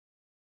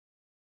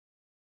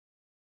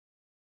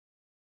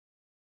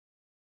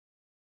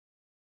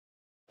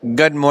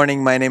Good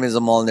morning. My name is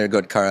Amal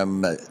Nirgotkar.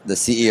 I'm the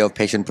CEO of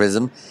Patient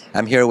Prism.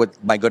 I'm here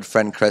with my good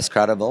friend Chris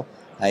Kratovil.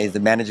 He's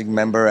the managing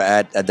member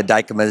at the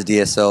Dykema's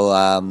DSO,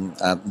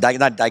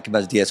 not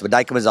Dykema's DSO, but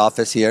Dykema's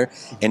office here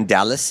in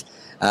Dallas.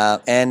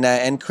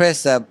 And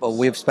Chris,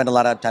 we've spent a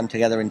lot of time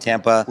together in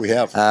Tampa, We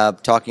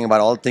have. talking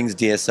about all things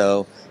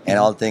DSO and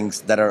all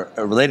things that are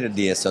related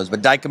to DSOs.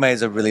 But Dykema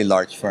is a really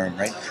large firm,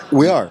 right?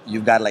 We are.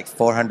 You've got like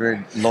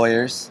 400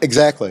 lawyers,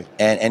 Exactly.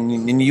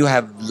 and you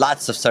have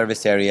lots of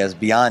service areas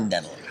beyond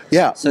dental.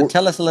 Yeah. So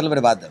tell us a little bit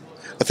about them.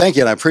 Thank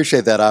you, and I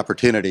appreciate that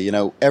opportunity. You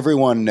know,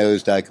 everyone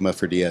knows Dykema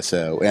for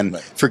DSO, and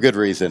Right. for good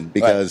reason,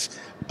 because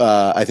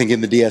I think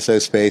in the DSO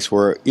space,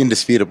 we're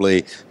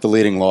indisputably the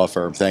leading law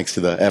firm, thanks to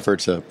the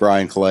efforts of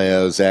Brian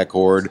Kaleo, Zach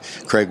Hord,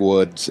 Craig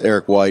Woods,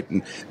 Eric White,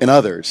 and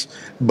others.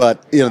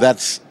 But, you know,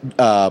 that's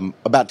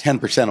about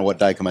 10% of what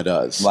Dykema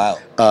does.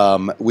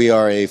 Wow. We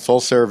are a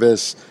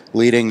full-service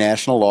leading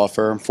national law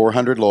firm,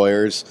 400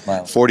 lawyers,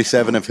 Wow.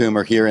 47 of whom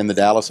are here in the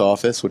Dallas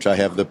office, which I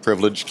have the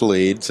privilege to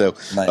lead. So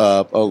Nice.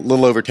 a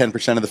little over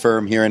 10% of the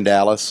firm here in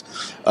Dallas,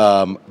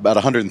 about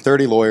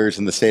 130 lawyers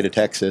in the state of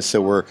Texas.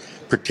 So we're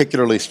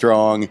particularly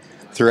strong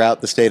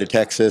throughout the state of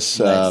Texas,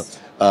 Nice.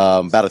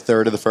 about a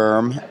third of the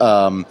firm.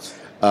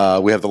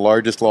 We have the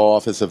largest law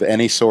office of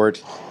any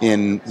sort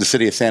in the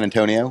city of San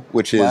Antonio,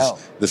 which is Wow.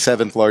 the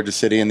seventh largest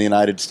city in the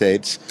United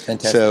States.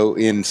 Fantastic. So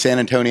in San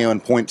Antonio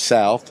and Point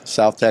South,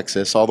 South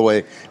Texas, all the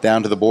way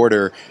down to the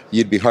border,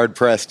 you'd be hard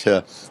pressed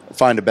to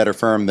find a better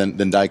firm than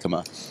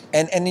Dykema.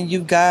 And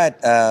you've got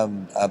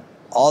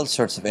all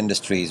sorts of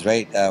industries,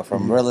 right?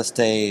 From real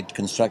estate,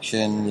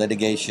 construction,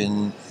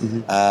 litigation,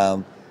 a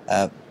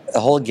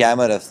whole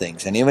gamut of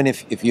things. And even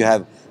if you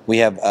have, we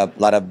have a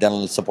lot of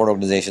dental support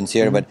organizations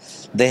here, but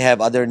they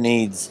have other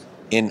needs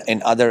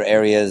in other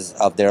areas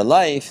of their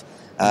life,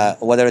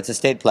 whether it's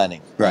estate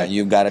planning. Right.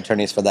 You've got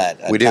attorneys for that.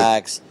 We do.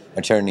 Tax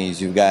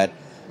attorneys. You've got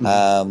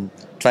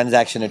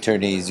transaction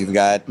attorneys. You've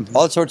got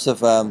all sorts of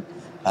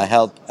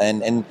help.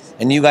 And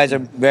you guys are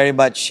very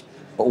much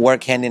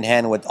work hand in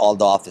hand with all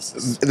the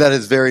offices. That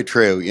is very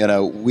true. You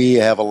know, we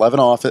have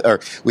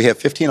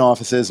 15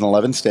 offices in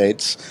 11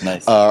 states.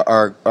 Nice.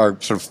 Our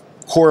sort of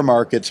core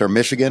markets are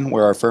Michigan,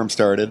 where our firm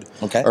started.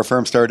 Okay. Our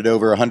firm started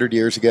over 100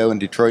 years ago in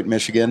Detroit,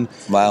 Michigan.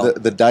 Wow.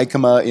 The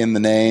Dykema in the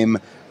name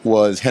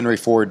was Henry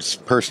Ford's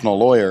personal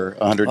lawyer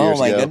 100 years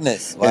ago. Oh my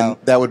goodness! Wow. And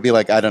that would be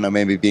like, I don't know,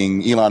 maybe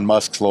being Elon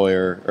Musk's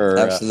lawyer or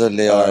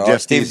Absolutely, or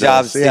Jeff Steve Bezos.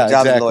 Jobs. Steve Yeah, Jobs'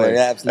 exactly. lawyer.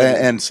 Yeah, absolutely.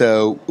 And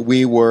so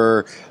we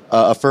were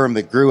a firm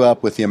that grew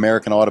up with the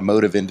American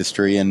automotive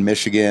industry in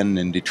Michigan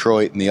and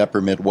Detroit and the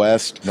upper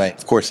Midwest. Right.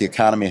 Of course, the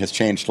economy has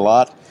changed a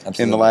lot in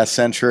Absolutely. the last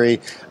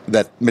century.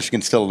 That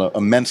Michigan's still an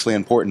immensely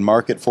important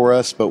market for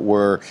us, but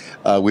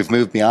we've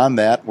moved beyond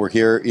that. We're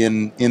here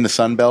in the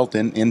Sun Belt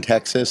in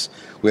Texas.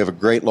 We have a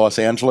great Los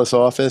Angeles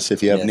office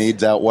if you have Yes.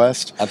 needs out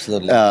west.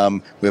 Absolutely. We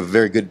have a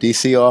very good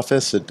DC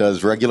office that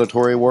does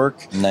regulatory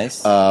work.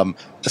 Nice.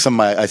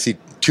 I see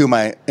two of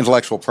my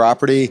intellectual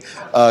property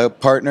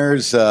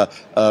partners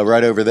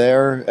right over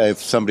there.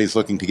 If somebody's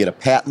looking to get a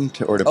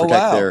patent or to Oh,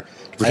 protect wow. their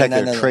I did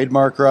not know that.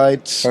 trademark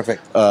rights,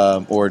 Perfect.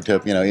 or to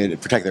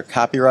protect their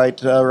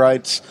copyright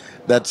rights,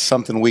 that's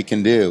something we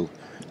can do.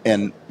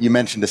 And you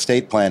mentioned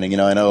estate planning. You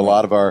know, I know a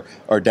lot of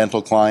our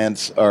dental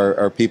clients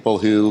are people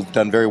who've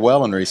done very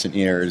well in recent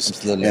years,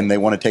 Absolutely. and they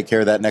want to take care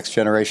of that next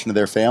generation of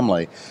their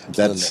family.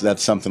 Absolutely.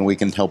 That's something we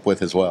can help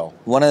with as well.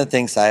 One of the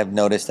things I have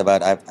noticed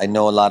about, I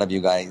know a lot of you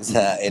guys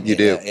You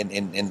do.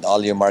 in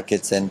all your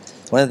markets, and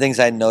one of the things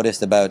I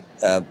noticed about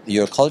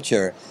your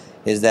culture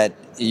is that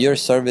your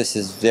service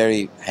is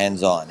very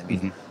hands-on. I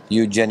mean,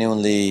 you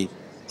genuinely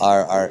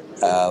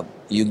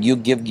you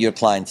give your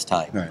clients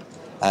time. Right.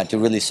 To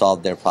really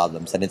solve their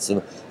problems, and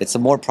it's a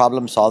more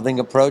problem-solving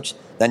approach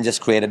than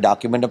just create a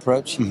document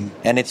approach,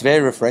 and it's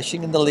very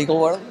refreshing in the legal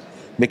world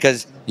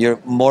because you're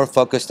more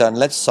focused on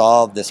let's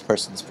solve this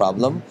person's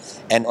problem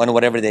and on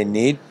whatever they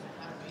need,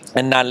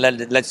 and not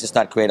let's just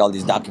not create all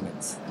these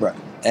documents. Right.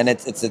 And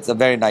it's a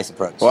very nice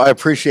approach. Well, I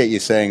appreciate you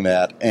saying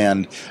that.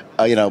 And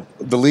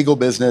the legal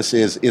business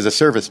is a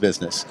service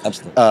business.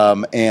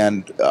 Absolutely.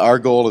 And our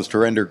goal is to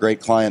render great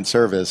client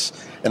service.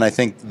 And I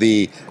think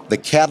the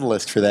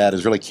catalyst for that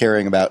is really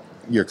caring about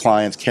your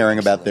clients, caring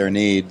about their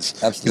needs.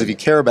 Because if Absolutely. you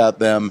care about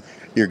them,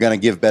 you're going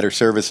to give better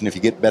service. And if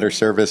you get better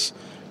service,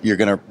 you're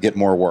going to get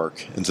more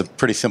work. It's a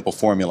pretty simple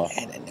formula.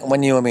 And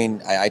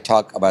when I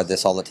talk about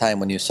this all the time.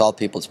 When you solve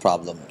people's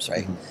problems,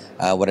 right,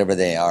 whatever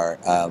they are,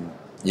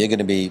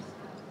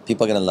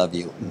 people are going to love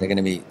you. They're going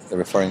to be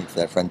referring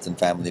their friends and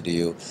family to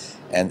you,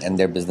 and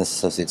their business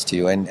associates to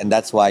you, and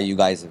that's why you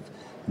guys have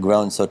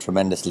grown so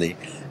tremendously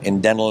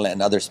in dental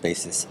and other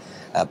spaces.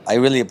 I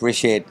really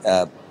appreciate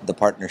the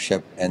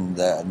partnership and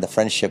the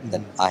friendship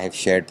that I have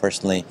shared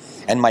personally,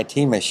 and my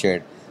team has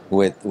shared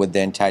with the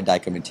entire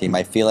Dykema team.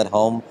 I feel at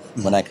home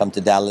when I come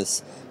to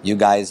Dallas. You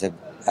guys have,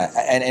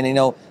 and you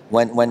know,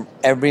 when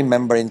every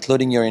member,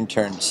 including your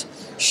interns,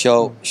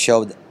 show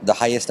the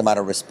highest amount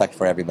of respect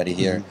for everybody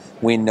here,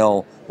 we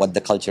know what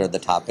the culture at the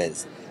top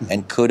is.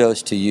 And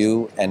kudos to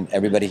you and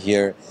everybody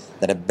here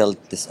that have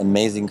built this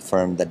amazing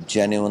firm that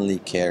genuinely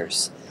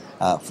cares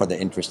for the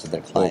interest of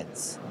their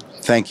clients.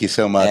 Thank you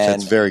so much.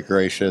 That's very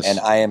gracious. And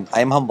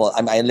I'm humble.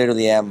 I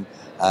literally am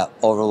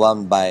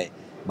overwhelmed by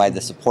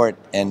the support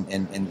and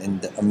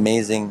the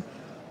amazing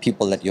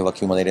people that you've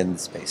accumulated in the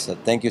space. So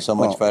thank you so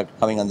much for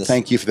coming on this.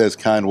 Thank you for those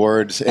kind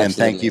words, and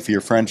thank you for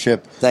your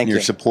friendship and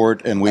your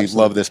support, and we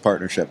love this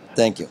partnership.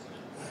 Thank you.